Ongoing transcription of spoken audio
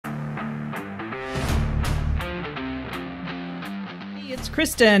It's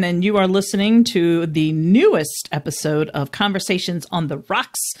Kristen, and you are listening to the newest episode of Conversations on the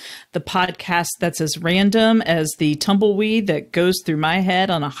Rocks, the podcast that's as random as the tumbleweed that goes through my head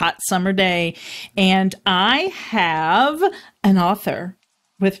on a hot summer day. And I have an author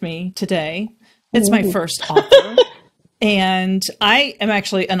with me today. It's my first author. And I am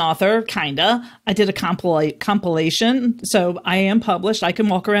actually an author, kinda. I did a compilation, so I am published. I can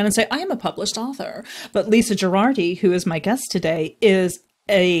walk around and say, I am a published author. But Lisa Gerardy, who is my guest today, is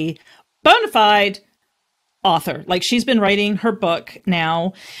a bona fide author. Like, she's been writing her book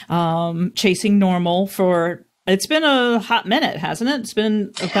now, Chasing Normal, it's been a hot minute, hasn't it? It's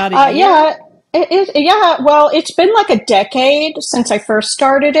been about a year. Yeah. Well, it's been like a decade since I first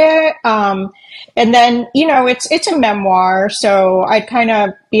started it. And then, it's a memoir. So I'd kind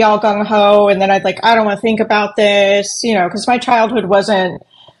of be all gung ho. And then I'd I don't want to think about this, because my childhood wasn't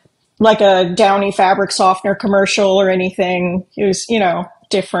like a Downy fabric softener commercial or anything. It was,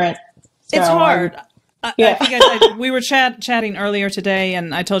 different. So, it's hard. Yeah. I think we were chatting earlier today,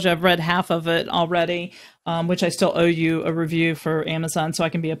 and I told you I've read half of it already, which I still owe you a review for Amazon so I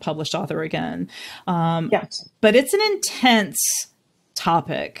can be a published author again. Yes. But it's an intense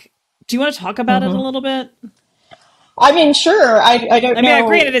topic. Do you want to talk about it a little bit? I mean, sure. I don't know. I mean,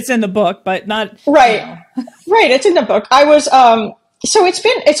 granted, it's in the book, but not right. Right. It's in the book. I was, so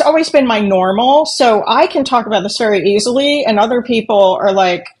it's always been my normal. So I can talk about this very easily. And other people are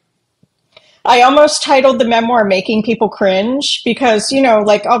like, I almost titled the memoir Making People Cringe because,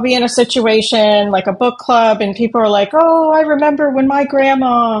 I'll be in a situation like a book club and people are like, oh, I remember when my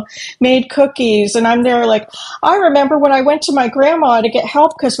grandma made cookies. And I'm there like, I remember when I went to my grandma to get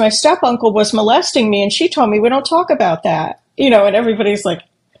help because my step uncle was molesting me. And she told me we don't talk about that, and everybody's like,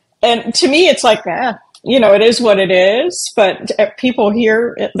 and to me, it's like, it is what it is. But people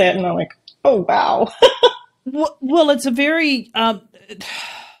hear that and they're like, oh, wow. Well, it's a very...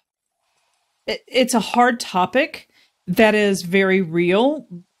 It's a hard topic that is very real,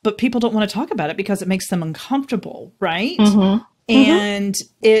 but people don't want to talk about it because it makes them uncomfortable, right? Mm-hmm. And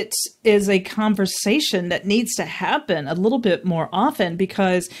it is a conversation that needs to happen a little bit more often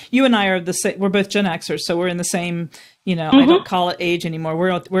because you and I are the same. We're both Gen Xers, so we're in the same, I don't call it age anymore.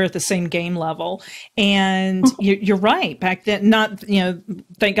 We're at the same game level. And you're right. Back then,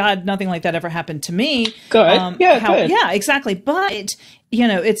 thank God nothing like that ever happened to me. Good. Good. Yeah, exactly. But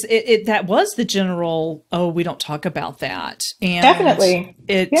it that was the general, we don't talk about that. And definitely.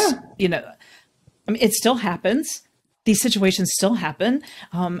 I mean, it still happens. These situations still happen.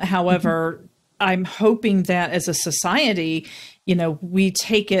 However, I'm hoping that as a society, we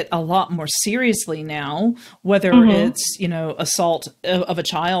take it a lot more seriously now, whether it's, assault of a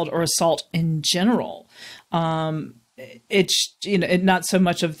child or assault in general. It's, not so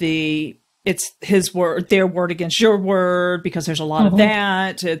much of it's his word, their word against your word, because there's a lot of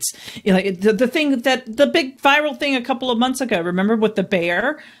that. It's the thing the big viral thing a couple of months ago, remember with the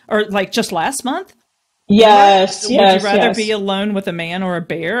bear, or like just last month? Yes. Would you rather be alone with a man or a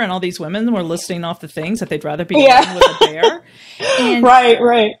bear? And all these women were listing off the things that they'd rather be alone with a bear. And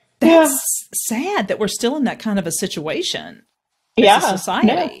right. That's sad that we're still in that kind of a situation as a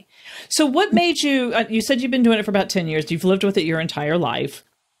society. Yeah. So what made you, you said you've been doing it for about 10 years. You've lived with it your entire life.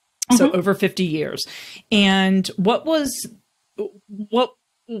 So over 50 years. And what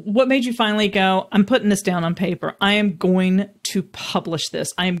made you finally go, I'm putting this down on paper. I am going to publish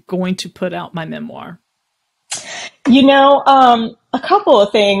this. I am going to put out my memoir. A couple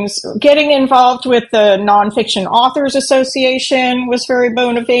of things. Getting involved with the Nonfiction Authors Association was very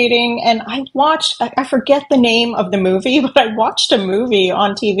motivating. And I forget the name of the movie, but I watched a movie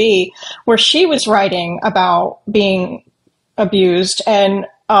on TV where she was writing about being abused, and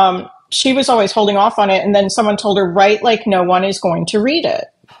she was always holding off on it. And then someone told her, write like no one is going to read it.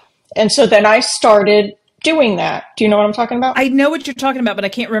 And so then I started doing that. Do you know what I'm talking about? I know what you're talking about, but I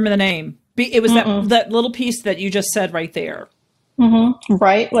can't remember the name. It was that little piece that you just said right there.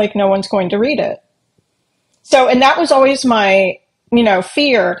 Right. Like no one's going to read it. So, and that was always my,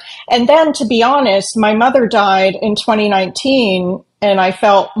 fear. And then to be honest, my mother died in 2019 and I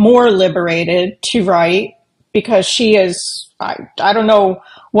felt more liberated to write because she is, I don't know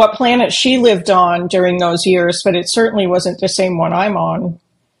what planet she lived on during those years, but it certainly wasn't the same one I'm on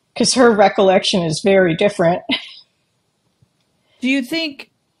because her recollection is very different. Do you think,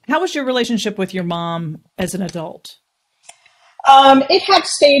 how was your relationship with your mom as an adult? It had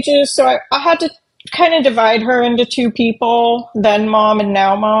stages, so I had to kind of divide her into two people, then mom and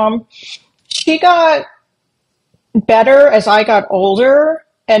now mom. She got better as I got older,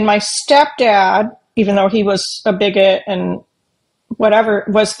 and my stepdad, even though he was a bigot and whatever,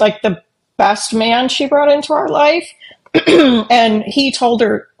 was like the best man she brought into our life. And he told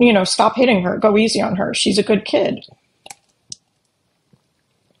her, stop hitting her, go easy on her. She's a good kid.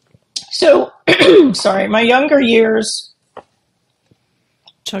 So, sorry, my younger years.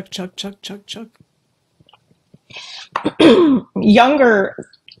 Chug, chug, chug, chug, chug. Younger,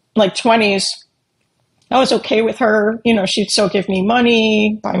 like 20s, I was okay with her. She'd still give me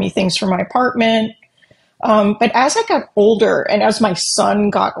money, buy me things for my apartment. But as I got older and as my son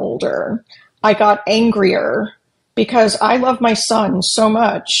got older, I got angrier because I love my son so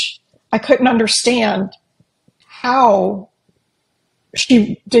much. I couldn't understand how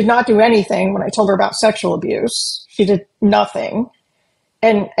she did not do anything when I told her about sexual abuse. She did nothing.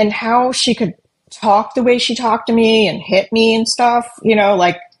 And how she could talk the way she talked to me and hit me and stuff,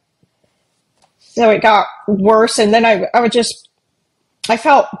 so it got worse. And then I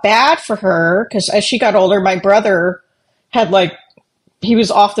felt bad for her because as she got older, my brother had he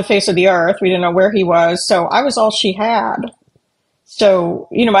was off the face of the earth. We didn't know where he was. So I was all she had. So,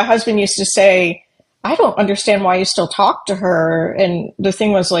 my husband used to say, I don't understand why you still talk to her. And the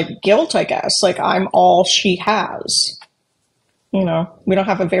thing was guilt, I guess. I'm all she has. We don't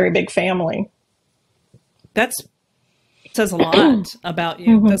have a very big family. That says a lot about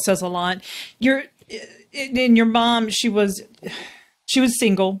you. Mm-hmm. That says a lot. Your mom, she was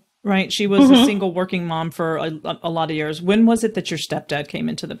single, right? She was a single working mom for a lot of years. When was it that your stepdad came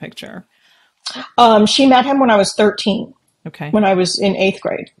into the picture? She met him when I was 13. Okay. When I was in 8th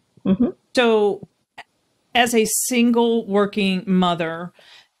grade. Mm-hmm. So as a single working mother,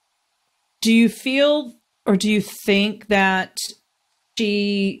 do you feel or do you think that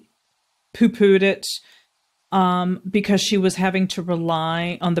she poo-pooed it because she was having to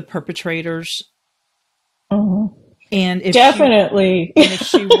rely on the perpetrators? Mm-hmm. And if definitely, if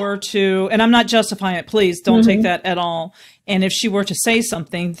she were to, and I'm not justifying it, please don't take that at all. And if she were to say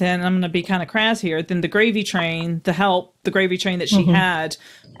something, then I'm going to be kind of crass here. Then the gravy train that she had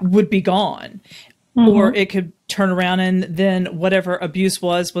would be gone, or it could turn around and then whatever abuse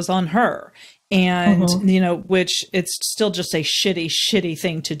was on her. And, which it's still just a shitty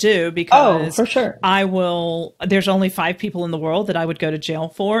thing to do because for sure. There's only 5 people in the world that I would go to jail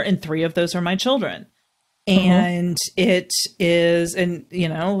for, and 3 of those are my children. And it is, and,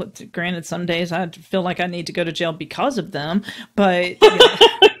 granted, some days I feel like I need to go to jail because of them, but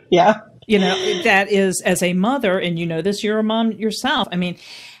yeah, that is, as a mother, and this, you're a mom yourself. I mean,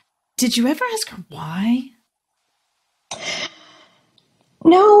 did you ever ask her why?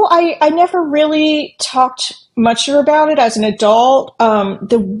 No, I never really talked much about it as an adult.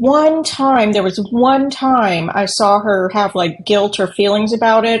 There was one time I saw her have guilt or feelings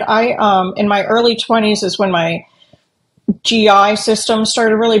about it. In my early 20s is when my GI system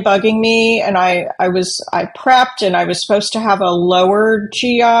started really bugging me, and I prepped, and I was supposed to have a lower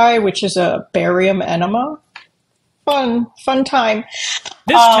GI, which is a barium enema. Fun time.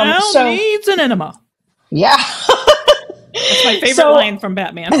 This town needs an enema. Yeah. That's my favorite line from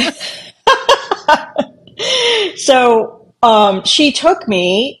Batman. So she took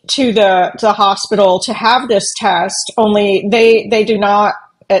me to the hospital to have this test, only they do not,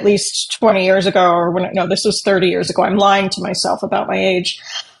 at least 20 years ago, this was 30 years ago. I'm lying to myself about my age.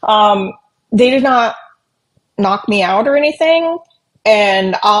 They did not knock me out or anything.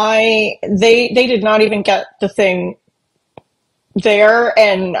 And they did not even get the thing there,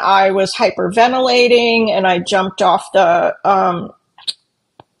 and I was hyperventilating, and I jumped off the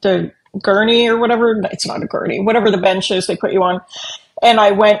gurney or whatever. It's not a gurney, whatever the bench is they put you on. And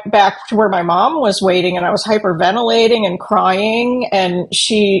I went back to where my mom was waiting, and I was hyperventilating and crying, and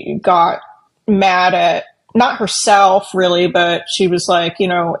she got mad at, not herself really, but she was like,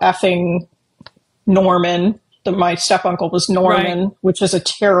 effing Norman. My step uncle was Norman, right, which is a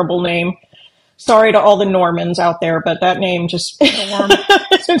terrible name. Sorry to all the Normans out there, but that name just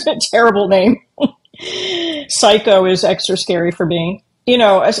it's a terrible name. Psycho is extra scary for me.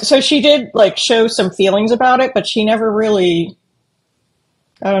 So she did show some feelings about it, but she never really,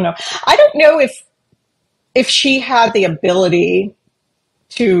 I don't know. I don't know if she had the ability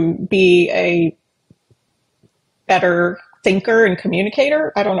to be a better thinker and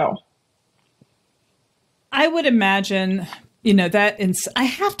communicator. I don't know. I would imagine, I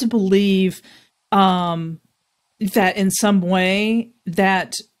have to believe that in some way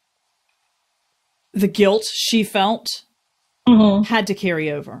that the guilt she felt had to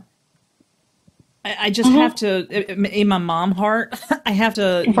carry over. I just have to, in my mom heart, I have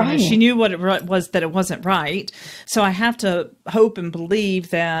to, right. She knew what it was, that it wasn't right. So I have to hope and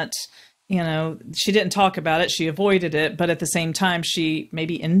believe that, she didn't talk about it. She avoided it. But at the same time, she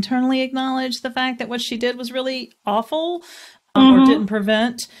maybe internally acknowledged the fact that what she did was really awful or didn't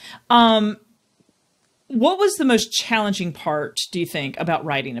prevent. What was the most challenging part, do you think, about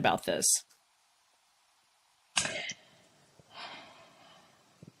writing about this?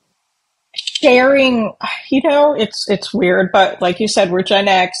 Sharing, it's weird, but like you said, we're Gen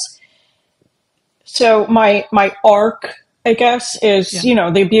X. So my arc, I guess, is,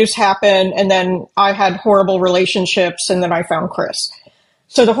 the abuse happened, and then I had horrible relationships, and then I found Chris.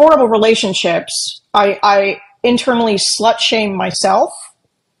 So the horrible relationships, I internally slut shamed myself.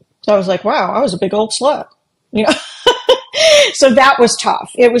 So I was like, wow, I was a big old slut, So that was tough.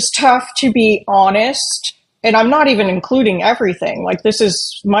 It was tough to be honest. And I'm not even including everything. Like, this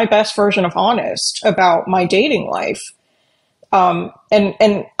is my best version of honest about my dating life. And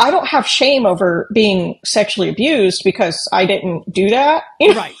I don't have shame over being sexually abused because I didn't do that.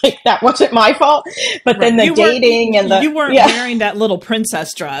 Right. Like, that wasn't my fault. But then the dating and you weren't wearing that little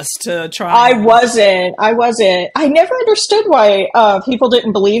princess dress to try. I wasn't. I never understood why people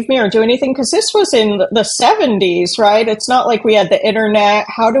didn't believe me or do anything, because this was in the 70s, right? It's not like we had the internet.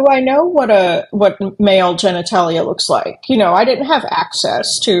 How do I know what male genitalia looks like? I didn't have access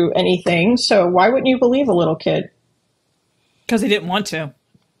to anything. So why wouldn't you believe a little kid? Because they didn't want to.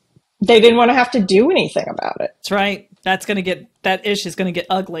 They didn't want to have to do anything about it. That's right. That issue is going to get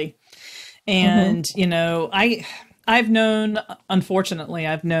ugly. And, unfortunately,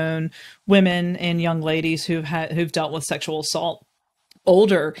 I've known women and young ladies who've dealt with sexual assault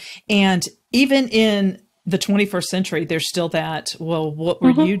older. And even in the 21st century, there's still that, well, what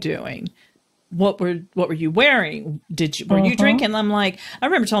were you doing? What were you wearing? Were you drinking? I'm like, I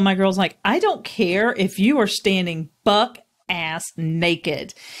remember telling my girls, like, I don't care if you are standing buck ass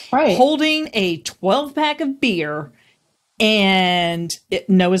naked, right, holding a 12-pack of beer, and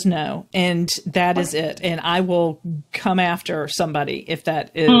no is no, and that is it. And I will come after somebody if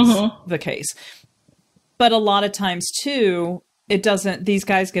that is the case. But a lot of times too, it doesn't, these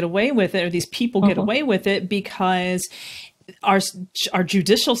guys get away with it, or these people get away with it because our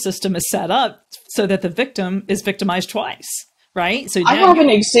judicial system is set up so that the victim is victimized twice. Right. So I have an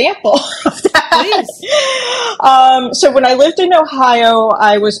example of that. Please. So when I lived in Ohio,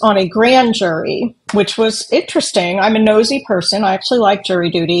 I was on a grand jury, which was interesting. I'm a nosy person. I actually like jury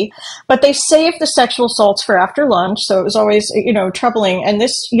duty, but they saved the sexual assaults for after lunch. So it was always, troubling. And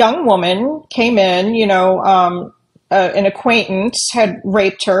this young woman came in, an acquaintance had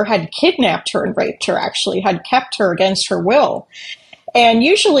raped her, had kidnapped her and raped her, actually, had kept her against her will. And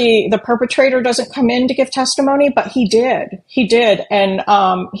usually the perpetrator doesn't come in to give testimony, but he did. He did. And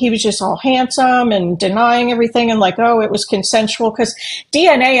he was just all handsome and denying everything and like, oh, it was consensual, because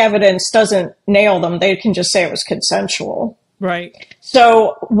DNA evidence doesn't nail them. They can just say it was consensual. Right.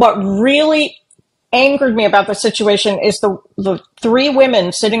 So what really angered me about the situation is the three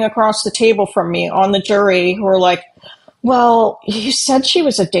women sitting across the table from me on the jury who were like, well, you said she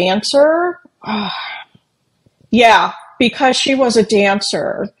was a dancer? Yeah. Because she was a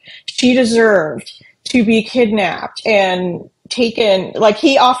dancer, she deserved to be kidnapped and taken. Like,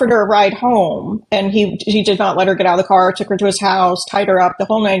 he offered her a ride home, and he did not let her get out of the car, took her to his house, tied her up, the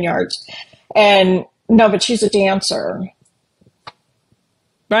whole 9 yards. And no, but she's a dancer.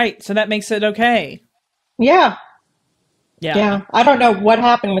 Right. So that makes it okay. Yeah. Yeah. I don't know what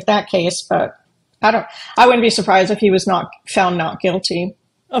happened with that case, but I wouldn't be surprised if he was found not guilty.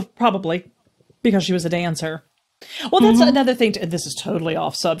 Probably because she was a dancer. Well, that's another thing. This is totally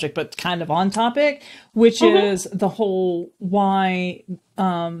off subject, but kind of on topic, which is the whole why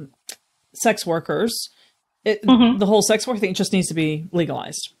sex workers, the whole sex work thing just needs to be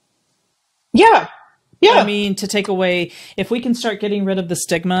legalized. Yeah. Yeah. I mean, to take away, if we can start getting rid of the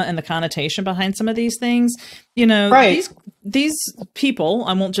stigma and the connotation behind some of these things, right, these people,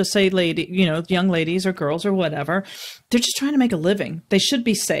 I won't just say young ladies or girls or whatever, they're just trying to make a living. They should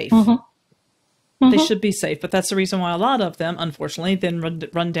be safe. They should be safe, but that's the reason why a lot of them, unfortunately, then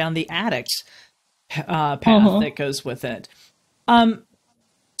run down the addict path that goes with it.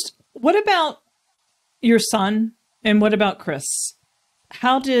 What about your son, and what about Chris?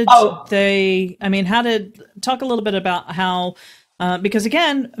 How did talk a little bit about how, because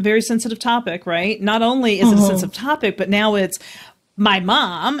again, very sensitive topic, right? Not only is it a sensitive topic, but now it's my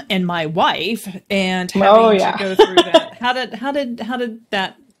mom and my wife, and having to go through that. How did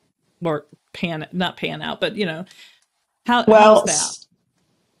that work? Not pan out, but how's that?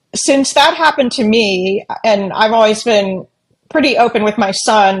 Since that happened to me, and I've always been pretty open with my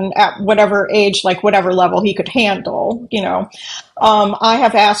son at whatever age, like whatever level he could handle, I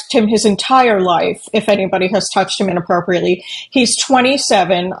have asked him his entire life if anybody has touched him inappropriately. He's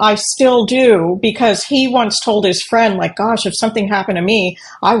 27. I still do, because he once told his friend, like, gosh, if something happened to me,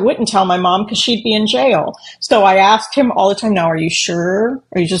 I wouldn't tell my mom because she'd be in jail. So I ask him all the time now, are you sure?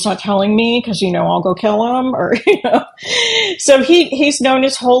 Are you just not telling me because you know I'll go kill him? Or, you know. So he's known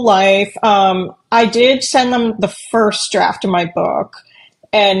his whole life. I did send them the first draft of my book.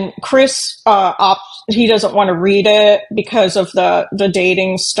 And Chris, he doesn't want to read it because of the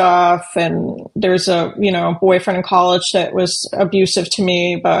dating stuff. And there's a, boyfriend in college that was abusive to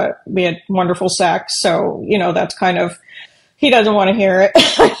me, but we had wonderful sex. So, that's kind of, he doesn't want to hear it,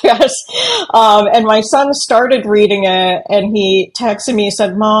 I guess. And my son started reading it and he texted me, he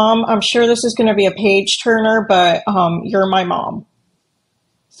said, Mom, I'm sure this is going to be a page turner, but, you're my mom.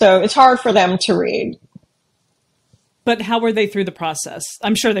 So it's hard for them to read. But how were they through the process?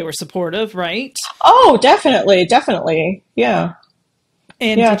 I'm sure they were supportive, right? Oh, definitely. Definitely. Yeah.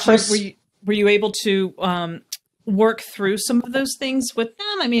 And yeah, were you able to work through some of those things with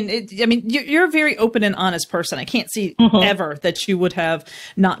them? I mean, you're a very open and honest person. I can't see ever that you would have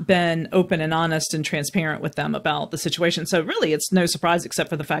not been open and honest and transparent with them about the situation. So really, it's no surprise except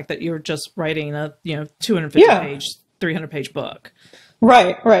for the fact that you're just writing a 250 page, 300 page book.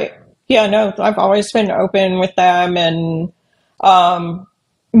 Right. Right. Yeah, no, I've always been open with them, and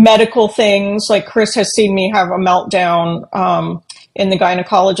medical things, like Chris has seen me have a meltdown in the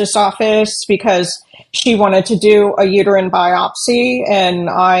gynecologist's office because she wanted to do a uterine biopsy, and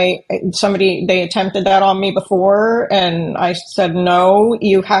they attempted that on me before, and I said, no,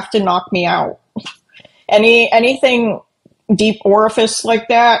 you have to knock me out. Anything deep orifice like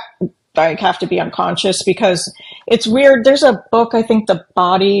that, I have to be unconscious, because it's weird. There's a book, I think The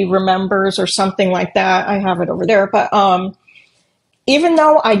Body Remembers or something like that. I have it over there. But even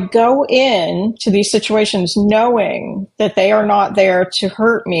though I go into these situations knowing that they are not there to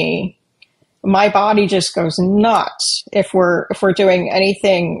hurt me, my body just goes nuts if we're doing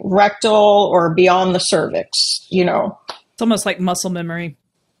anything rectal or beyond the cervix, It's almost like muscle memory.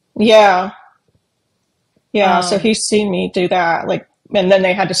 Yeah. Yeah. So he's seen me do that. And then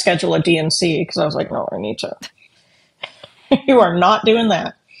they had to schedule a DNC because I was like, no, I need to. You are not doing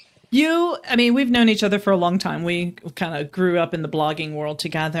that. We've known each other for a long time. We kind of grew up in the blogging world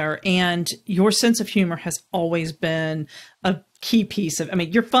together, and your sense of humor has always been a key piece of,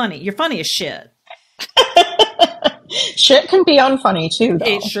 you're funny. You're funny as shit. Shit can be unfunny too, though.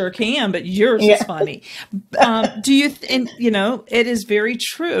 It sure can, but yours is funny. It is very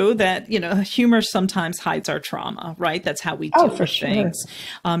true that, humor sometimes hides our trauma, right? That's how we deal with things.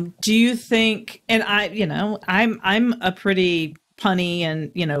 Do you think, and I'm a pretty punny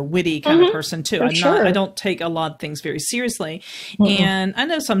and, witty kind of person too. I don't take a lot of things very seriously. And I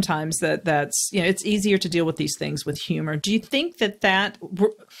know sometimes that's, it's easier to deal with these things with humor. Do you think that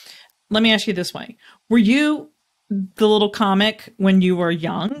let me ask you this way. Were you the little comic when you were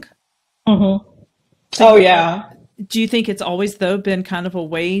young? Oh yeah. Do you think it's always though been kind of a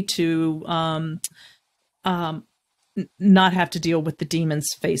way to not have to deal with the demons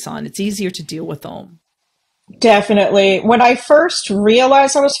face on? It's easier to deal with them. Definitely. When I first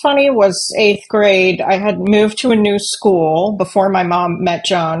realized I was funny was 8th grade. I had moved to a new school before my mom met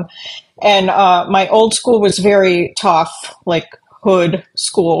John, and my old school was very tough, like hood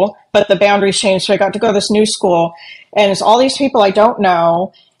school, but the boundaries changed. So I got to go to this new school, and it's all these people I don't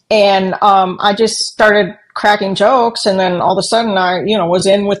know. And I just started cracking jokes, and then all of a sudden I, was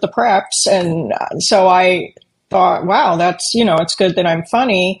in with the preps. And so I thought, wow, that's, it's good that I'm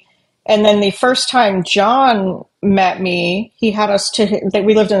funny. And then the first time John met me, he had us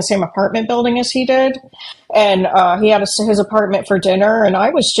we lived in the same apartment building as he did. And he had us to his apartment for dinner. And I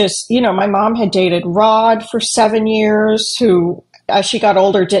was just, my mom had dated Rod for 7 years, who, as she got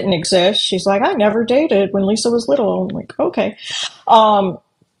older, didn't exist. She's like, I never dated when Lisa was little. I'm like, okay.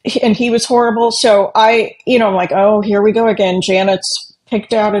 And he was horrible. So I'm like, oh, here we go again. Janet's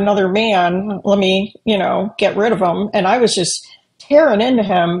picked out another man. Let me, get rid of him. And I was just tearing into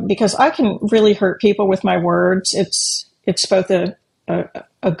him because I can really hurt people with my words. It's both a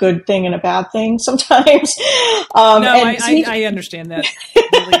good thing and a bad thing sometimes. I understand that.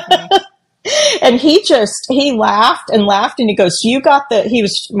 And he laughed and laughed, and he goes, he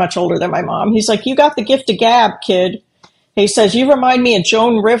was much older than my mom. He's like, you got the gift of gab, kid. He says, you remind me of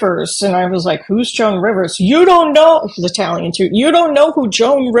Joan Rivers. And I was like, who's Joan Rivers? You don't know. He's Italian too. You don't know who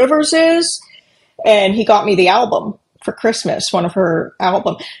Joan Rivers is? And he got me the album for Christmas, one of her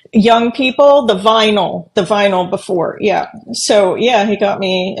album. Young People, the vinyl before. Yeah. So yeah, he got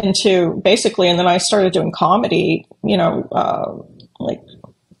me into basically, and then I started doing comedy, like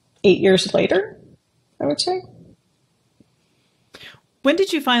 8 years later, I would say. When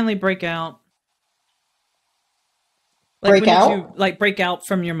did you finally break out? Like, Break when did out? you like break out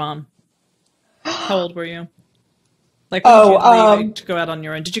from your mom? How old were you? Like, when did Oh, you leave to go out on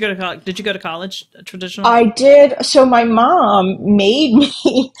your own? Did you go to did you go to college? Traditional? I did. So my mom made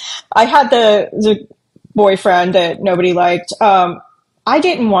me. I had the boyfriend that nobody liked. I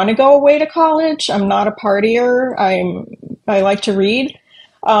didn't want to go away to college. I'm not a partier. I like to read.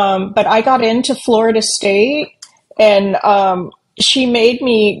 But I got into Florida State, and she made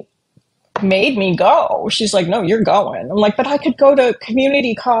me go. She's like, no, you're going. I'm like, but I could go to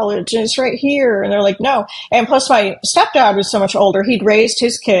community college and it's right here. And they're like, no. And plus my stepdad was so much older. He'd raised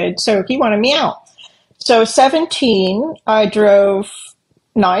his kid, so he wanted me out. So 17, I drove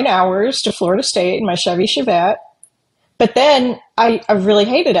 9 hours to Florida State in my Chevy Chevette. But then I really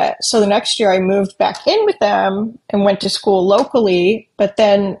hated it. So the next year I moved back in with them and went to school locally. But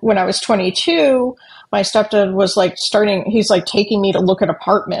then when I was 22, my stepdad was like he's like taking me to look at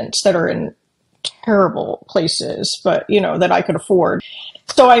apartments that are in terrible places, but that I could afford.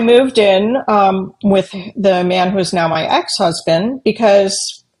 So I moved in with the man who is now my ex-husband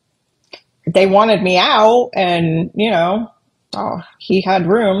because they wanted me out and, he had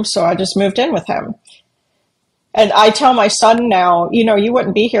room. So I just moved in with him. And I tell my son now, you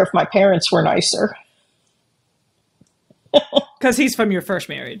wouldn't be here if my parents were nicer. Because he's from your first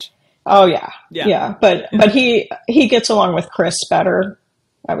marriage. Oh yeah. But he gets along with Chris better,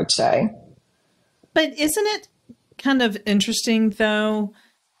 I would say. But isn't it kind of interesting though?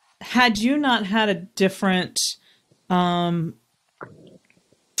 Had you not had a different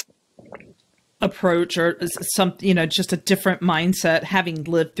approach or some, just a different mindset, having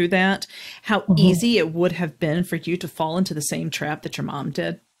lived through that, how easy it would have been for you to fall into the same trap that your mom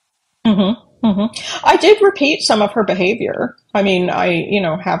did? I did repeat some of her behavior. I mean, I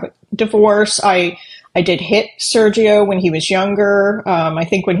have a divorce. I did hit Sergio when he was younger. I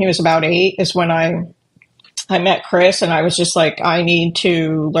think when he was about 8 is when I met Chris, and I was just like, I need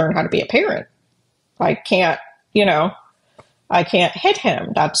to learn how to be a parent. I can't hit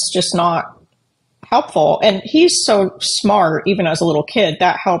him. That's just not helpful. And he's so smart, even as a little kid,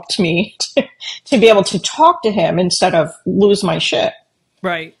 that helped me to be able to talk to him instead of lose my shit.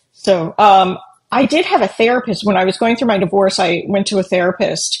 Right. So I did have a therapist when I was going through my divorce. I went to a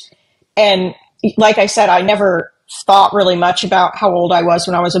therapist, and like I said, I never thought really much about how old I was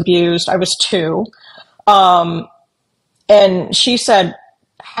when I was abused. I was 2. And she said,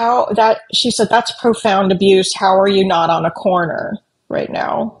 that's profound abuse. How are you not on a corner right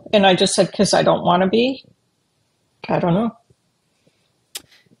now? And I just said, because I don't want to be. I don't know.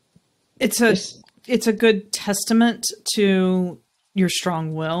 It's a good testament to your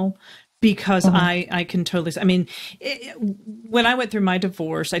strong will, because I can totally, when I went through my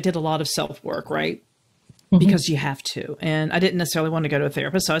divorce, I did a lot of self-work, right? Because you have to. And I didn't necessarily want to go to a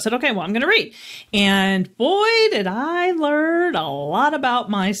therapist. So I said, okay, well, I'm going to read. And boy, did I learn a lot about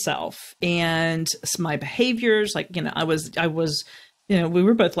myself and my behaviors. Like, I was, we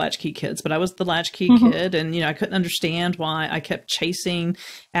were both latchkey kids, but I was the latchkey kid. And, I couldn't understand why I kept chasing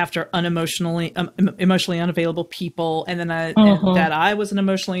after emotionally unavailable people. And then that I was an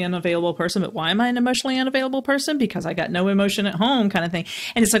emotionally unavailable person. But why am I an emotionally unavailable person? Because I got no emotion at home, kind of thing.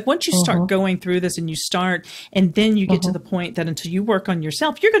 And it's like, once you start going through this and then you get to the point that until you work on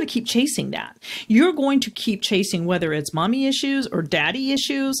yourself, you're going to keep chasing that. You're going to keep chasing, whether it's mommy issues or daddy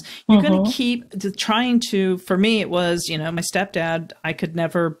issues. You're going to keep trying to, for me, it was, my stepdad,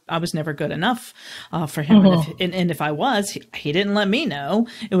 I was never good enough for him. And if I was, he didn't let me know.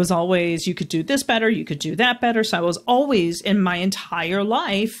 It was always, you could do this better, you could do that better. So I was always, in my entire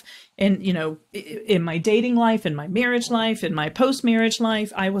life, and, in my dating life, in my marriage life, in my post-marriage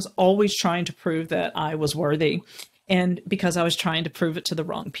life, I was always trying to prove that I was worthy. And because I was trying to prove it to the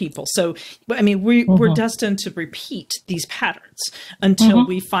wrong people. So, we're destined to repeat these patterns until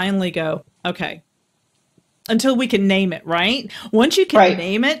we finally go, okay, until we can name it, right? Once you can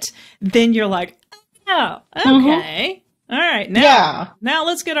name it, then you're like, oh, okay. All right. Now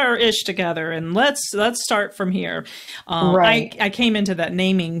let's get our ish together and let's start from here. I came into that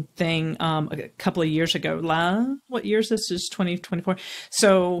naming thing a couple of years ago. What year is this? This is 2024.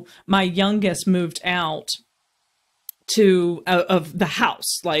 So my youngest moved out of the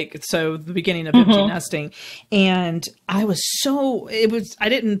house, so the beginning of empty nesting. And I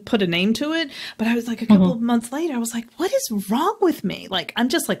didn't put a name to it, but I was like, a couple of months later, I was like, what is wrong with me? Like, I'm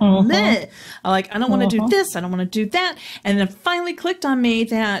just like, meh. I don't want to do this. I don't want to do that. And then it finally clicked on me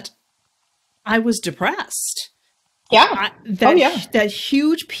that I was depressed. Yeah. That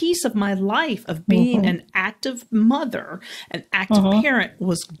huge piece of my life of being an active mother, an active parent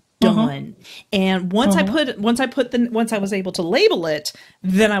was done. And once I was able to label it,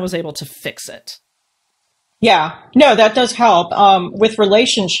 then I was able to fix it. Yeah, no, that does help. With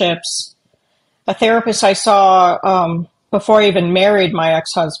relationships, a therapist I saw before I even married my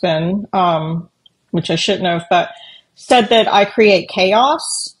ex-husband, which I shouldn't have, but said that I create chaos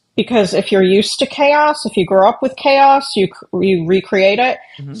because if you're used to chaos, if you grow up with chaos, you recreate it.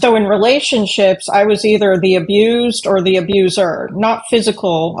 So in relationships, I was either the abused or the abuser, not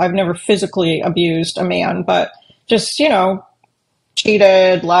physical. I've never physically abused a man, but just,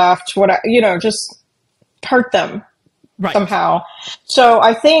 cheated, left, whatever, just hurt them somehow. So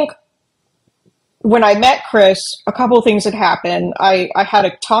I think when I met Chris, a couple of things had happened. I had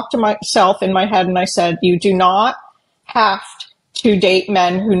to talk to myself in my head, and I said, you do not have to date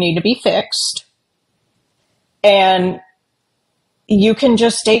men who need to be fixed. And you can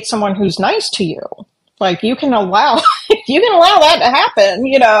just date someone who's nice to you. Like you can allow that to happen,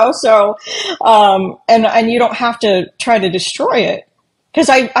 so, and you don't have to try to destroy it. Cause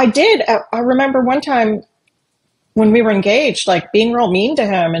I remember one time when we were engaged, like being real mean to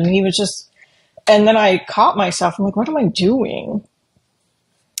him, and he was just, and then I caught myself. I'm like, what am I doing?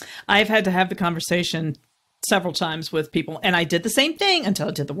 I've had to have the conversation several times with people, and I did the same thing until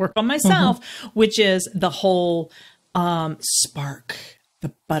I did the work on myself, which is the whole spark,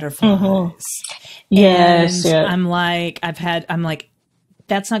 the butterflies. Yes, and I'm like,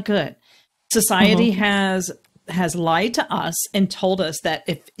 that's not good. Society has lied to us and told us that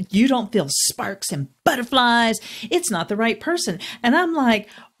if you don't feel sparks and butterflies, it's not the right person. And I'm like,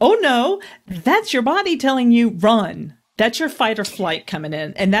 oh no, that's your body telling you run. That's your fight or flight coming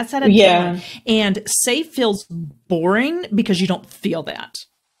in. And that's at a time. And safe feels boring because you don't feel that.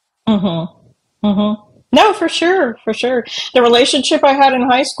 No, for sure. For sure. The relationship I had in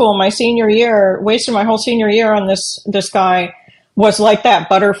high school, my senior year, wasted my whole senior year on this guy, was like that,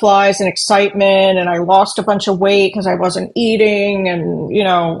 butterflies and excitement. And I lost a bunch of weight because I wasn't eating. And,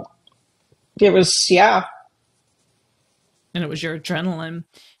 it was, And it was your adrenaline.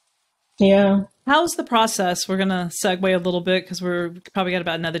 Yeah. How's the process? We're going to segue a little bit because we're probably got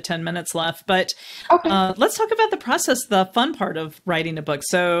about another 10 minutes left, but let's talk about the process, the fun part of writing a book.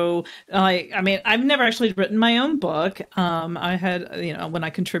 So, I've never actually written my own book. I had, when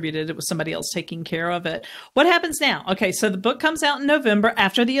I contributed, it was somebody else taking care of it. What happens now? Okay. So the book comes out in November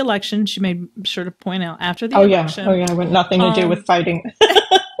after the election. She made sure to point out after the election. Oh yeah. Nothing to do with fighting.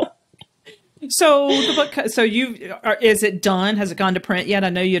 So the book, is it done? Has it gone to print yet? I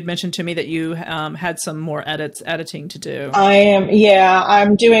know you had mentioned to me that you had some more editing to do.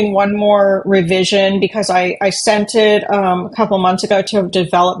 I'm doing one more revision because I sent it a couple months ago to a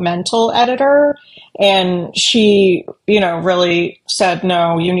developmental editor, and she, really said,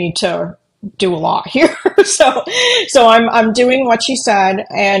 no, you need to do a lot here. so I'm doing what she said,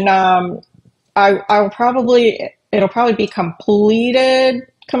 and it'll probably be completed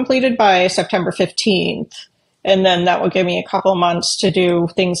by September 15th. And then that will give me a couple of months to do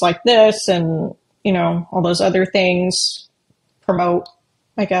things like this and, all those other things, promote,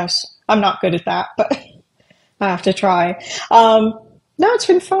 I guess. I'm not good at that, but I have to try. No, it's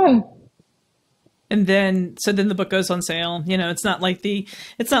been fun. And then the book goes on sale. It's not like they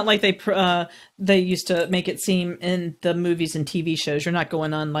used to make it seem in the movies and TV shows. You're not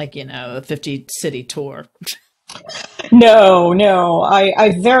going on a 50 city tour. No.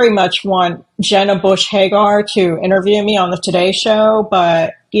 I very much want Jenna Bush Hagar to interview me on the Today Show,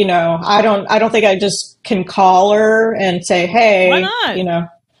 but I don't think I just can call her and say, hey, why not?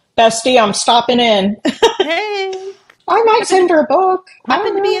 Bestie, I'm stopping in. Hey, I might send her a book.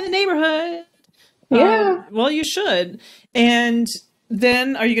 Happen to be in the neighborhood. Yeah. Well, you should. And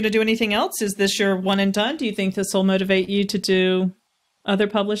then, are you going to do anything else? Is this your one and done? Do you think this will motivate you to do other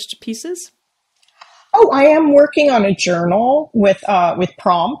published pieces? Oh, I am working on a journal with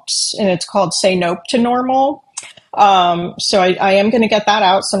prompts, and it's called Say Nope to Normal. So I am going to get that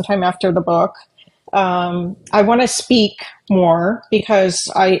out sometime after the book. I want to speak more because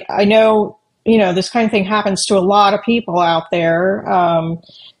I know, this kind of thing happens to a lot of people out there.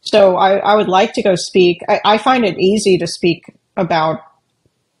 So I would like to go speak. I find it easy to speak about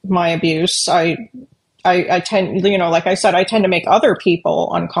my abuse. I tend, like I said, I tend to make other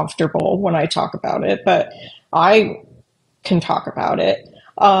people uncomfortable when I talk about it, but I can talk about it.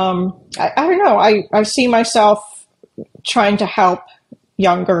 I don't know. I see myself trying to help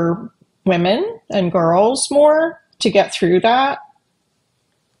younger women and girls more to get through that,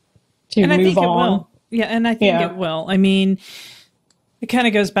 to and move I think on. It will. Yeah, and I think it will. I mean, it kind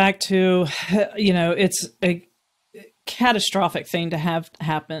of goes back to, it's a catastrophic thing to have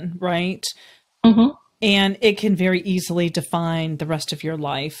happen, right? Mm-hmm. And it can very easily define the rest of your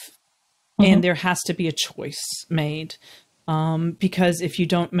life. And there has to be a choice made. Because if you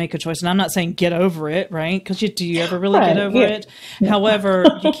don't make a choice, and I'm not saying get over it, right? Because do you ever really get over it? Yeah. However,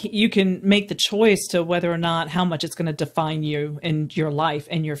 you can make the choice to whether or not how much it's going to define you in your life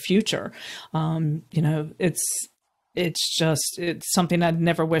and your future. It's something I'd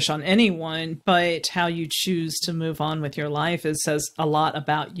never wish on anyone, but how you choose to move on with your life says a lot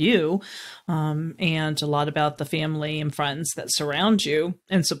about you, and a lot about the family and friends that surround you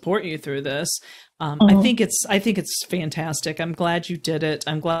and support you through this. I think it's fantastic. I'm glad you did it.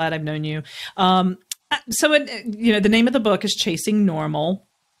 I'm glad I've known you. The name of the book is Chasing Normal.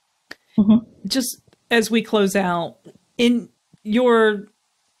 Just as we close out, in your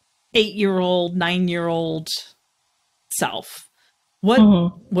 8-year-old, 9-year-old self, what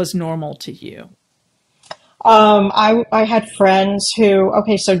was normal to you? I had friends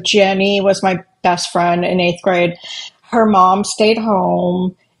so Jenny was my best friend in 8th grade. Her mom stayed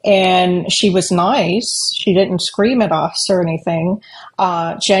home and she was nice. She didn't scream at us or anything.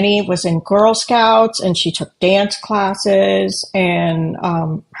 Jenny was in Girl Scouts and she took dance classes, and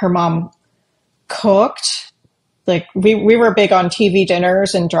her mom cooked. Like we were big on TV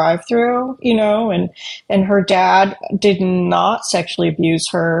dinners and drive-through, and her dad did not sexually abuse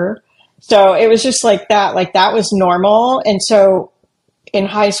her. So it was just like that was normal. And so in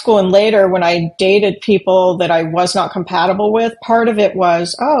high school and later, when I dated people that I was not compatible with, part of it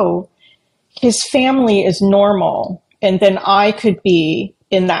was, his family is normal. And then I could be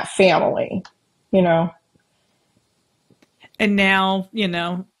in that family, And now,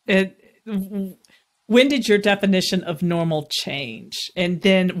 when did your definition of normal change? And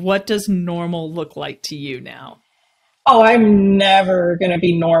then what does normal look like to you now? Oh, I'm never going to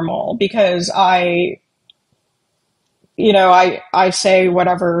be normal because I say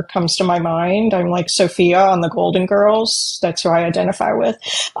whatever comes to my mind. I'm like Sophia on the Golden Girls. That's who I identify with.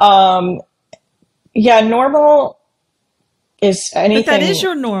 Normal is anything. But that is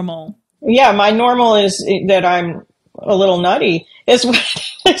your normal. Yeah, my normal is that I'm a little nutty. Is what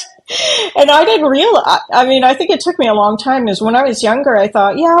it is. And I didn't realize. I mean, I think it took me a long time. Is when I was younger, I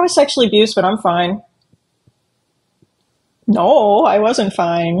thought, I was sexually abused, but I'm fine. No, I wasn't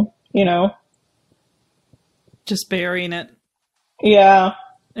fine. Just burying it. Yeah.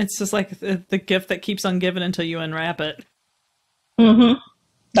 It's just like the gift that keeps on giving until you unwrap it.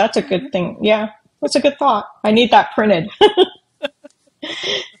 That's a good thing. Yeah. That's a good thought. I need that printed.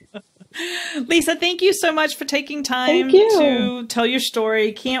 Lisa, thank you so much for taking time to tell your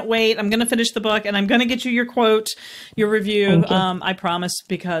story. Can't wait. I'm going to finish the book and I'm going to get you your quote, your review. I promise,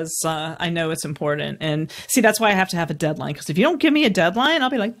 because I know it's important. And see, that's why I have to have a deadline. Because if you don't give me a deadline, I'll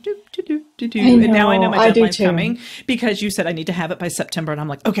be like, And now I know my deadline's coming because you said I need to have it by September. And I'm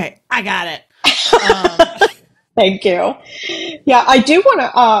like, okay, I got it. Thank you. Yeah, I do want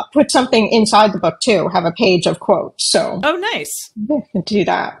to put something inside the book too. Have a page of quotes. So. Oh, nice. Do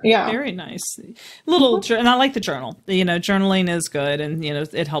that. Yeah. Very nice. And I like the journal. Journaling is good, and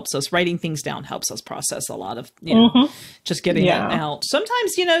it helps us. Writing things down helps us process a lot of just getting it out.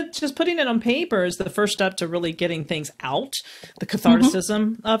 Sometimes just putting it on paper is the first step to really getting things out. The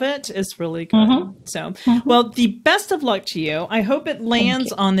catharticism of it is really good. So, well, the best of luck to you. I hope it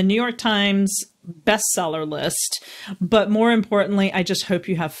lands on the New York Times bestseller list, but more importantly, I just hope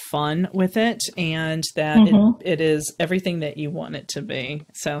you have fun with it and that it is everything that you want it to be.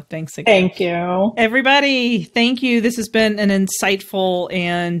 So thanks again. Thank you. Everybody, thank you. This has been an insightful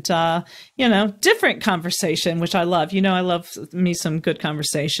and, different conversation, which I love. I love me some good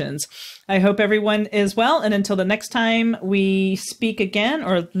conversations. I hope everyone is well. And until the next time we speak again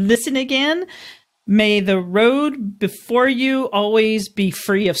or listen again, may the road before you always be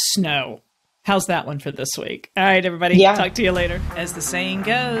free of snow. How's that one for this week? All right, everybody. Yeah. Talk to you later. As the saying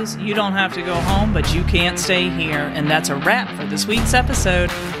goes, you don't have to go home, but you can't stay here. And that's a wrap for this week's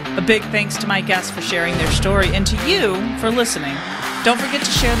episode. A big thanks to my guests for sharing their story and to you for listening. Don't forget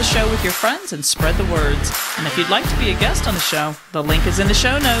to share the show with your friends and spread the words. And if you'd like to be a guest on the show, the link is in the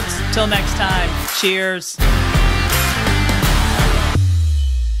show notes. Till next time, cheers.